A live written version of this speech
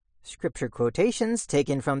Scripture quotations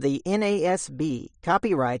taken from the NASB,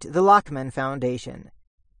 copyright the Lockman Foundation.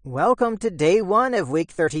 Welcome to day 1 of week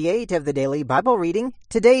 38 of the daily Bible reading.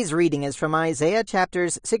 Today's reading is from Isaiah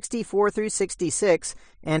chapters 64 through 66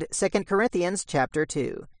 and 2 Corinthians chapter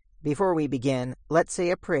 2. Before we begin, let's say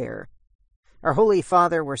a prayer. Our Holy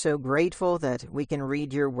Father, we're so grateful that we can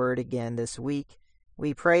read your word again this week.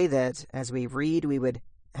 We pray that as we read, we would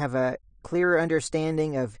have a clearer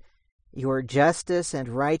understanding of your justice and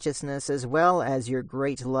righteousness, as well as your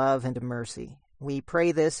great love and mercy. We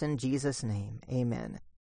pray this in Jesus' name. Amen.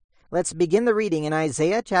 Let's begin the reading in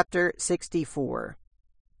Isaiah chapter 64.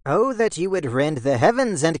 Oh, that you would rend the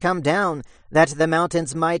heavens and come down, that the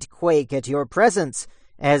mountains might quake at your presence,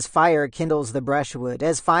 as fire kindles the brushwood,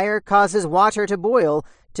 as fire causes water to boil,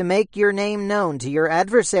 to make your name known to your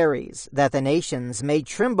adversaries, that the nations may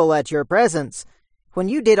tremble at your presence. When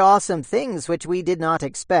you did awesome things which we did not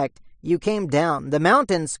expect, you came down, the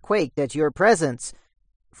mountains quaked at your presence.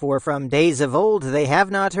 For from days of old they have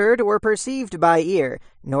not heard or perceived by ear,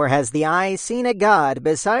 nor has the eye seen a God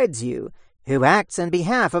besides you, who acts in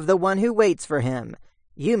behalf of the one who waits for him.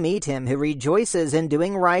 You meet him who rejoices in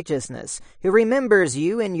doing righteousness, who remembers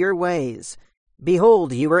you in your ways.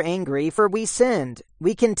 Behold, you were angry, for we sinned.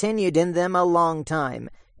 We continued in them a long time.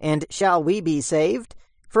 And shall we be saved?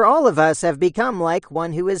 For all of us have become like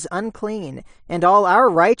one who is unclean, and all our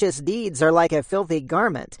righteous deeds are like a filthy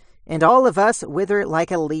garment, and all of us wither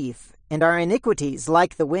like a leaf, and our iniquities,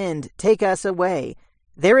 like the wind, take us away.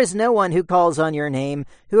 There is no one who calls on your name,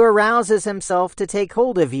 who arouses himself to take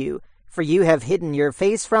hold of you, for you have hidden your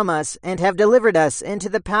face from us, and have delivered us into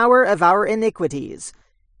the power of our iniquities.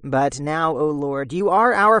 But now, O Lord, you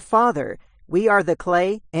are our Father. We are the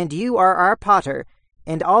clay, and you are our potter,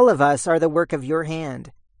 and all of us are the work of your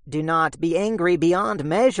hand. Do not be angry beyond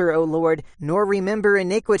measure, O Lord, nor remember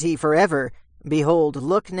iniquity forever. Behold,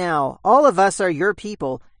 look now, all of us are your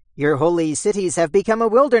people. Your holy cities have become a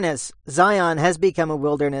wilderness. Zion has become a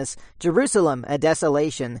wilderness, Jerusalem a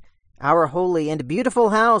desolation. Our holy and beautiful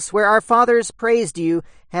house, where our fathers praised you,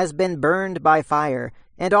 has been burned by fire,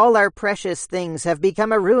 and all our precious things have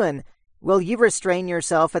become a ruin. Will you restrain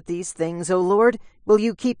yourself at these things, O Lord? Will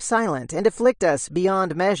you keep silent and afflict us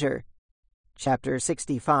beyond measure? Chapter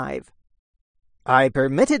 65. I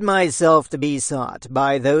permitted myself to be sought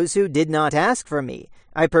by those who did not ask for me.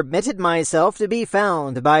 I permitted myself to be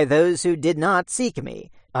found by those who did not seek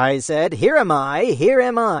me. I said, Here am I, here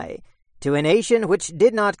am I, to a nation which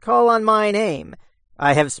did not call on my name.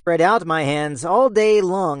 I have spread out my hands all day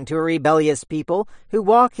long to a rebellious people who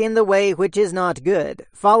walk in the way which is not good,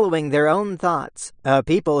 following their own thoughts, a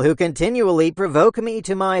people who continually provoke me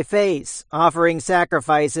to my face, offering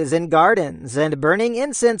sacrifices in gardens and burning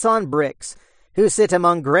incense on bricks, who sit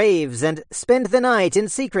among graves and spend the night in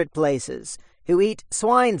secret places, who eat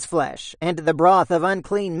swine's flesh, and the broth of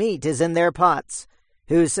unclean meat is in their pots,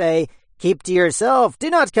 who say, Keep to yourself, do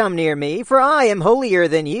not come near me, for I am holier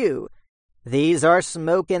than you. These are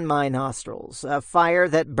smoke in my nostrils, a fire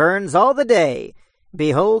that burns all the day.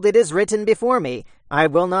 Behold, it is written before me, I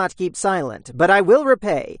will not keep silent, but I will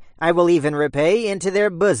repay. I will even repay into their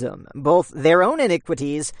bosom both their own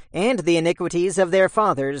iniquities and the iniquities of their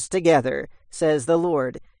fathers together, says the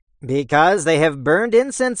Lord. Because they have burned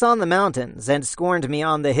incense on the mountains and scorned me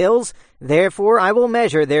on the hills, therefore I will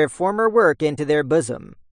measure their former work into their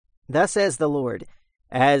bosom. Thus says the Lord.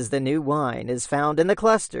 As the new wine is found in the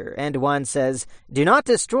cluster, and one says, Do not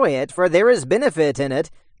destroy it, for there is benefit in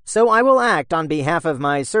it, so I will act on behalf of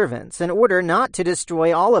my servants, in order not to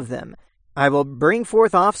destroy all of them. I will bring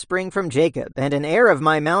forth offspring from Jacob, and an heir of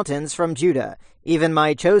my mountains from Judah. Even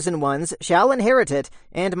my chosen ones shall inherit it,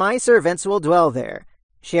 and my servants will dwell there.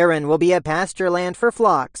 Sharon will be a pasture land for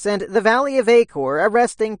flocks, and the valley of Achor a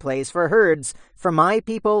resting place for herds, for my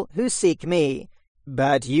people who seek me.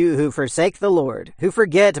 But you who forsake the Lord, who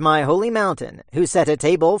forget my holy mountain, who set a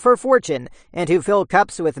table for fortune, and who fill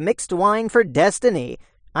cups with mixed wine for destiny,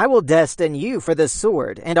 I will destine you for the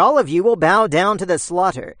sword, and all of you will bow down to the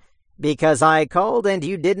slaughter. Because I called, and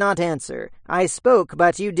you did not answer. I spoke,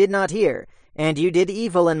 but you did not hear. And you did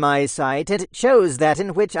evil in my sight, and chose that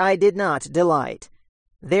in which I did not delight.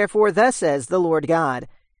 Therefore thus says the Lord God,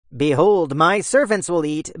 Behold, my servants will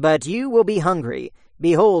eat, but you will be hungry.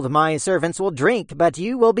 Behold, my servants will drink, but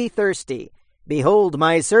you will be thirsty. Behold,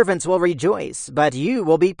 my servants will rejoice, but you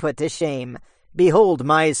will be put to shame. Behold,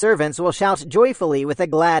 my servants will shout joyfully with a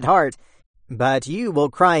glad heart, but you will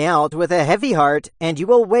cry out with a heavy heart, and you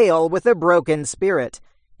will wail with a broken spirit.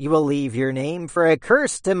 You will leave your name for a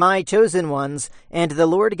curse to my chosen ones, and the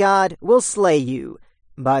Lord God will slay you.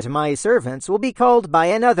 But my servants will be called by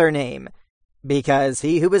another name. Because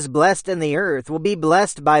he who is blessed in the earth will be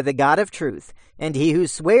blessed by the God of truth, and he who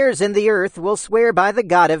swears in the earth will swear by the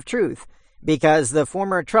God of truth, because the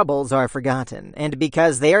former troubles are forgotten, and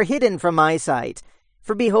because they are hidden from my sight.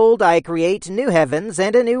 For behold, I create new heavens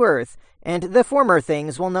and a new earth, and the former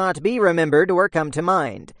things will not be remembered or come to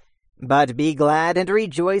mind. But be glad and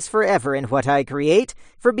rejoice forever in what I create,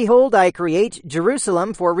 for behold, I create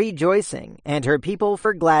Jerusalem for rejoicing, and her people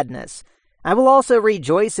for gladness. I will also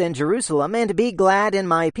rejoice in Jerusalem and be glad in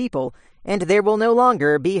my people, and there will no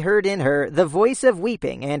longer be heard in her the voice of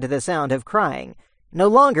weeping and the sound of crying. No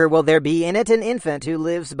longer will there be in it an infant who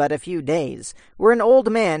lives but a few days, or an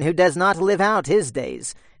old man who does not live out his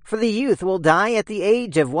days. For the youth will die at the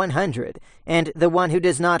age of 100, and the one who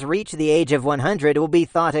does not reach the age of 100 will be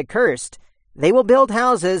thought accursed. They will build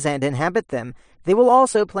houses and inhabit them. They will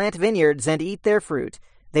also plant vineyards and eat their fruit.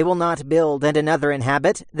 They will not build and another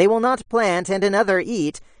inhabit. They will not plant and another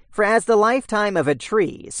eat. For as the lifetime of a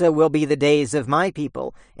tree, so will be the days of my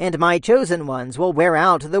people, and my chosen ones will wear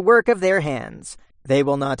out the work of their hands. They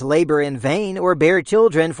will not labor in vain or bear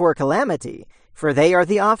children for calamity, for they are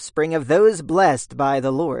the offspring of those blessed by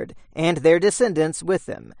the Lord, and their descendants with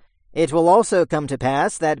them. It will also come to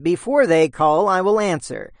pass that before they call I will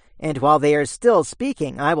answer, and while they are still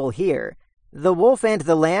speaking I will hear. The wolf and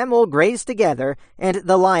the lamb will graze together, and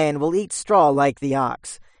the lion will eat straw like the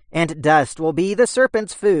ox, and dust will be the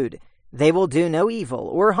serpent's food. They will do no evil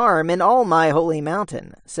or harm in all my holy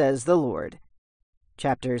mountain, says the Lord.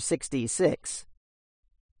 Chapter 66.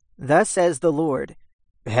 Thus says the Lord,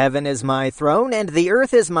 Heaven is my throne, and the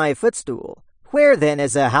earth is my footstool. Where then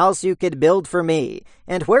is a house you could build for me,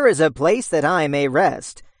 and where is a place that I may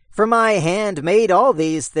rest? For my hand made all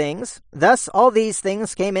these things. Thus all these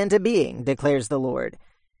things came into being, declares the Lord.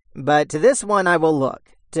 But to this one I will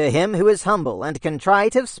look, to him who is humble and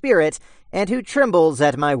contrite of spirit, and who trembles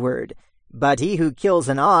at my word. But he who kills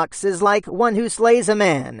an ox is like one who slays a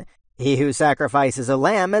man. He who sacrifices a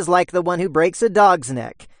lamb is like the one who breaks a dog's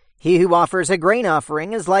neck. He who offers a grain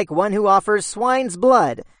offering is like one who offers swine's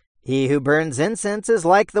blood. He who burns incense is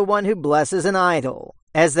like the one who blesses an idol.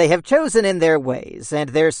 As they have chosen in their ways, and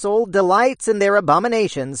their soul delights in their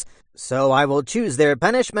abominations, so I will choose their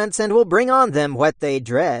punishments and will bring on them what they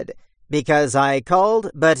dread. Because I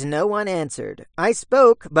called, but no one answered. I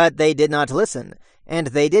spoke, but they did not listen. And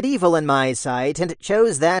they did evil in my sight, and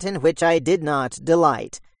chose that in which I did not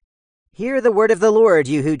delight. Hear the word of the Lord,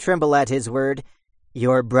 you who tremble at his word.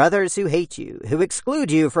 Your brothers who hate you, who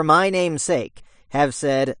exclude you for my name's sake, have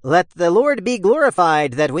said, Let the Lord be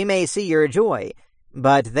glorified, that we may see your joy.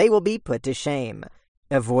 But they will be put to shame.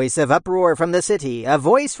 A voice of uproar from the city, a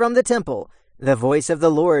voice from the temple, the voice of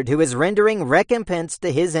the Lord who is rendering recompense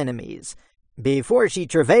to his enemies. Before she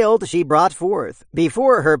travailed, she brought forth.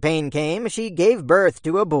 Before her pain came, she gave birth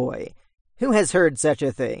to a boy. Who has heard such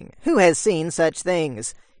a thing? Who has seen such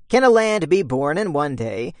things? Can a land be born in one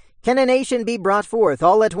day? Can a nation be brought forth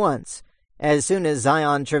all at once? As soon as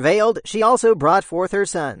Zion travailed, she also brought forth her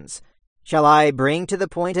sons. Shall I bring to the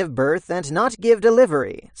point of birth and not give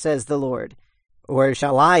delivery, says the Lord? Or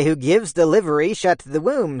shall I who gives delivery shut the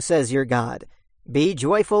womb, says your God? Be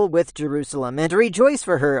joyful with Jerusalem, and rejoice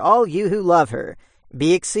for her, all you who love her.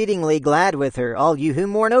 Be exceedingly glad with her, all you who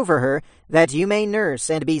mourn over her, that you may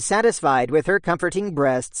nurse and be satisfied with her comforting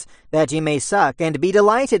breasts, that you may suck and be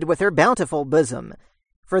delighted with her bountiful bosom.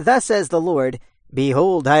 For thus says the Lord,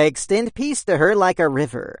 Behold, I extend peace to her like a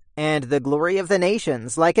river, and the glory of the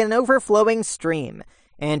nations like an overflowing stream.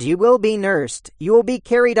 And you will be nursed, you will be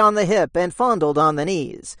carried on the hip and fondled on the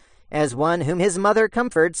knees. As one whom his mother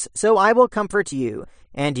comforts, so I will comfort you,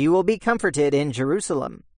 and you will be comforted in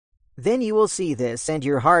Jerusalem. Then you will see this, and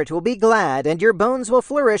your heart will be glad, and your bones will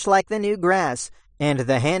flourish like the new grass. And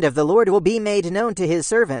the hand of the Lord will be made known to his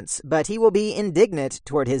servants, but he will be indignant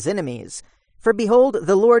toward his enemies. For behold,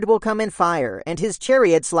 the Lord will come in fire, and his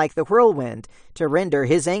chariots like the whirlwind, to render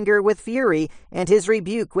his anger with fury, and his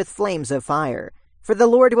rebuke with flames of fire. For the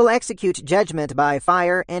Lord will execute judgment by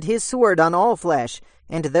fire, and his sword on all flesh,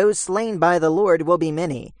 and those slain by the Lord will be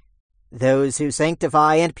many. Those who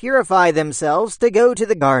sanctify and purify themselves to go to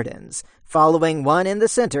the gardens, following one in the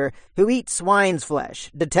center, who eat swine's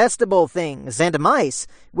flesh, detestable things, and mice,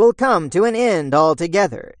 will come to an end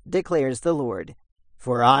altogether, declares the Lord.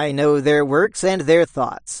 For I know their works and their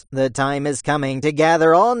thoughts. The time is coming to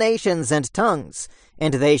gather all nations and tongues,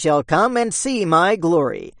 and they shall come and see my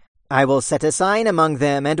glory. I will set a sign among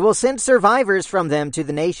them, and will send survivors from them to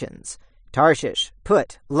the nations. Tarshish,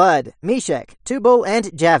 Put, Lud, Meshech, Tubal,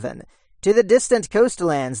 and Javan, to the distant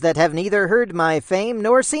coastlands that have neither heard my fame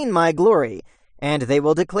nor seen my glory, and they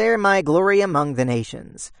will declare my glory among the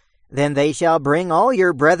nations. Then they shall bring all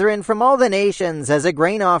your brethren from all the nations as a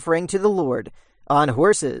grain offering to the Lord, on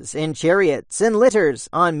horses, in chariots, in litters,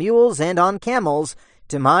 on mules, and on camels,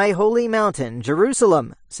 to my holy mountain,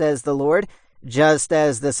 Jerusalem, says the Lord, just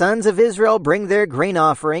as the sons of Israel bring their grain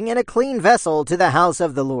offering in a clean vessel to the house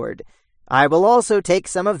of the Lord. I will also take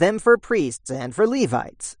some of them for priests and for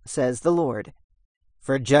Levites, says the Lord.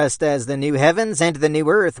 For just as the new heavens and the new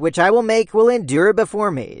earth which I will make will endure before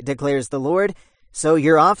me, declares the Lord, so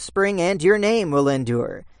your offspring and your name will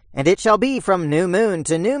endure. And it shall be from new moon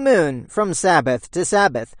to new moon, from Sabbath to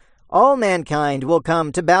Sabbath. All mankind will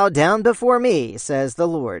come to bow down before me, says the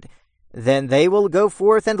Lord. Then they will go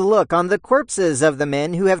forth and look on the corpses of the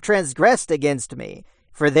men who have transgressed against me.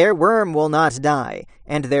 For their worm will not die,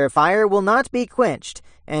 and their fire will not be quenched,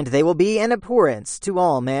 and they will be an abhorrence to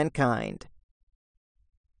all mankind.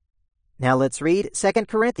 Now let's read 2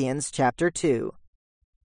 Corinthians chapter 2.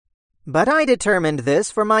 But I determined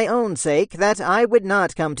this for my own sake, that I would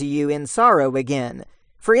not come to you in sorrow again.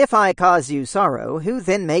 For if I cause you sorrow, who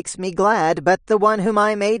then makes me glad but the one whom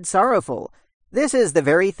I made sorrowful? This is the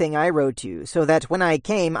very thing I wrote you, so that when I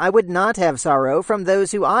came I would not have sorrow from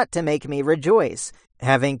those who ought to make me rejoice,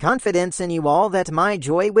 having confidence in you all that my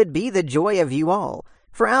joy would be the joy of you all.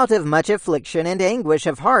 For out of much affliction and anguish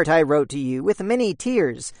of heart I wrote to you with many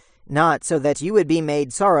tears, not so that you would be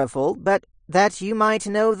made sorrowful, but that you might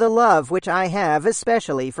know the love which I have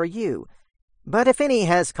especially for you. But if any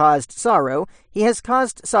has caused sorrow, he has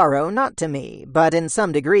caused sorrow not to me, but in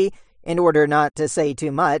some degree, in order not to say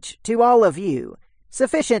too much, to all of you.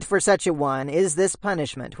 Sufficient for such a one is this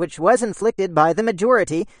punishment, which was inflicted by the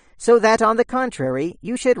majority, so that on the contrary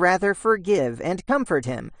you should rather forgive and comfort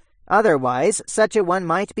him. Otherwise such a one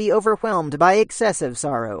might be overwhelmed by excessive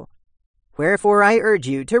sorrow. Wherefore I urge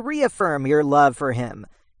you to reaffirm your love for him.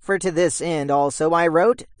 For to this end also I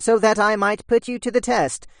wrote, so that I might put you to the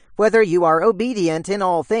test, whether you are obedient in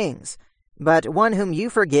all things. But one whom you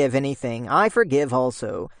forgive anything, I forgive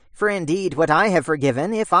also. For indeed what I have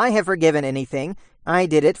forgiven, if I have forgiven anything, I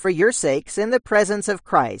did it for your sakes in the presence of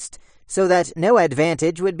Christ, so that no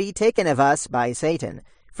advantage would be taken of us by Satan.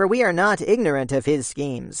 For we are not ignorant of his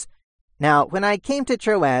schemes. Now when I came to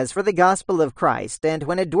Troas for the gospel of Christ, and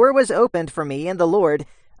when a door was opened for me in the Lord,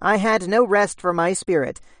 I had no rest for my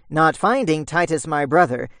spirit, not finding Titus my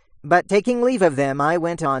brother, but taking leave of them I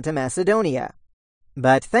went on to Macedonia.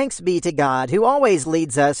 But thanks be to God, who always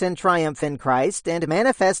leads us in triumph in Christ, and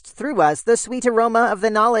manifests through us the sweet aroma of the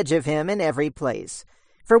knowledge of him in every place.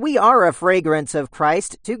 For we are a fragrance of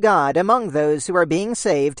Christ to God among those who are being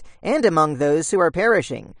saved, and among those who are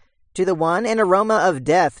perishing. To the one an aroma of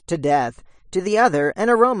death to death, to the other an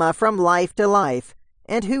aroma from life to life.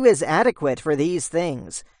 And who is adequate for these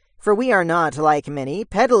things? For we are not like many,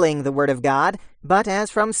 peddling the word of God, but as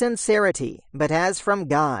from sincerity, but as from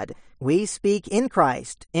God. We speak in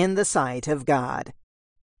Christ, in the sight of God.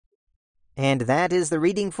 And that is the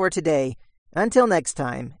reading for today. Until next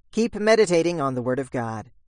time, keep meditating on the word of God.